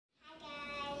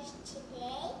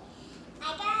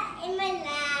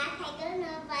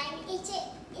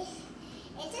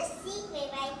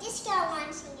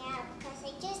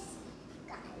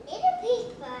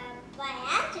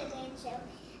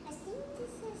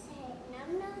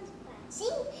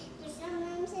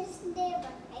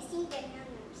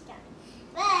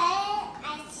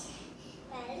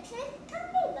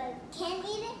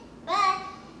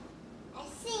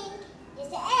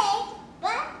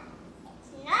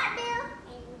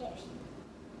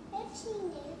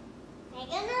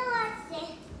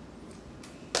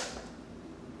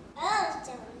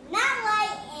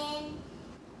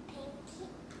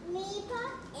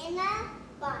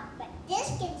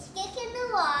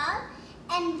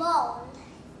and ball.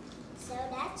 So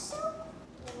that's so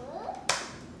cool.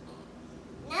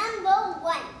 Number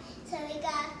 1. So we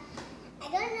got, I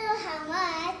don't know how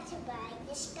much, but I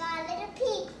just got a little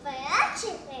peek for our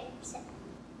children. So,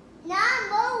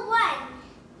 number 1.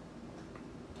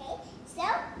 Okay, so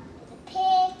the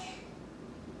pig.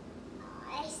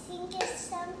 I think it's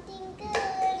something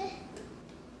good.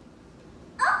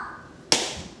 Oh,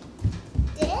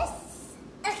 this.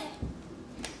 Okay.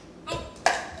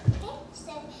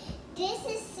 So this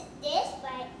is this,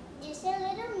 but just a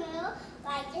little more.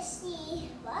 I just see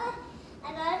what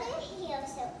I got it here.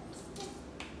 So just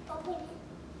open it.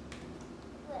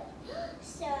 Wait.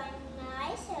 So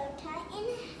nice, so tight and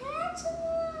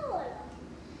hatchable.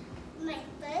 My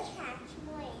first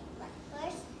hatchable, my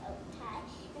first so tight,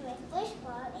 and my first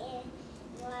ball is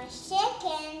my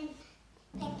second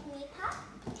pick me pop.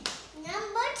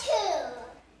 Number 2.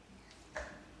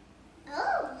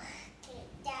 Oh, okay,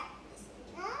 that is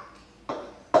enough.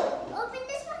 Open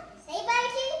this one, say bye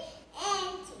to you,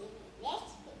 and see you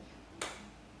next video.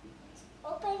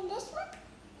 Open this one,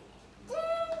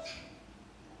 then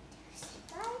say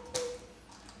bye to you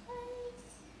guys.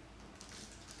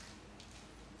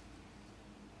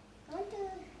 Going to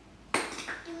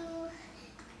do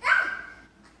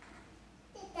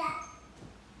did that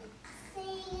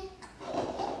thing,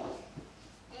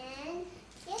 and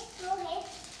just go ahead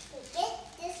to get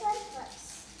this one first.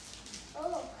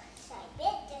 Oh, so I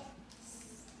bet this.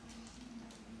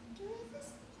 Do this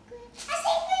quick. A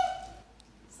secret!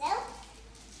 So,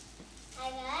 I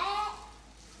got.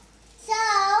 So,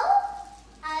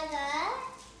 I got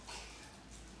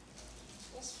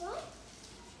this one.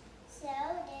 So,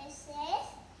 this is.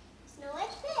 It's no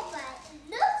much big, but it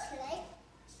looks like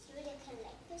through the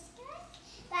collector's guide.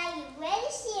 But you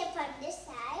really see it from this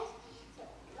side. So,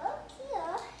 look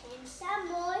here, and some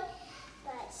more.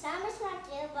 But some is not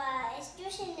there, but it's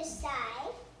just in the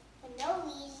side for no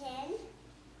reason.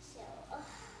 So,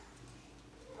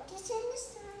 what is in the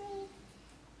side?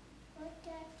 Put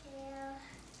that there.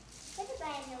 Put it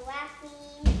by the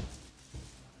wrapping.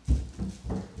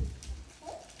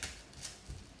 Okay.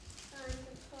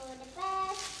 For the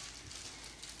back.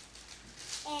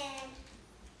 And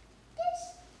just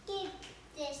keep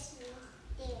this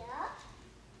there.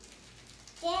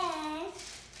 Then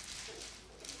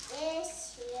this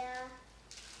here.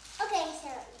 Okay, so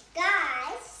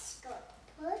guys, go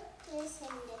put this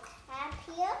in the cap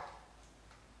here.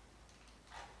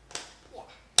 Yeah.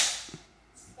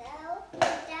 So put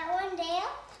that one there.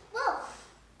 Whoa.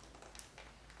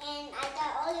 And I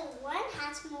got only one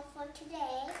Hatchmo for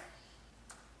today.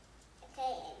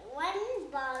 Okay, and one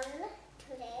ball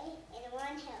today, and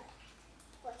one hair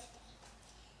for today.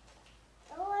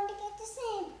 I don't want to get the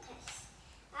same because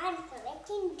I'm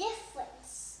collecting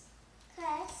difference.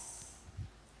 Because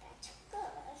that's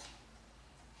good.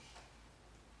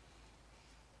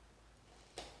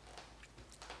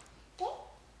 Okay.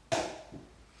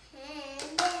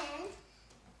 And then,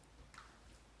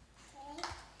 okay.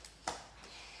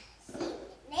 See you in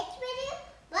the next video.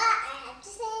 But I have to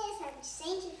say is, I'm just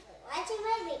thank you for watching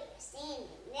my video. See you in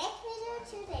the next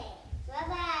video today.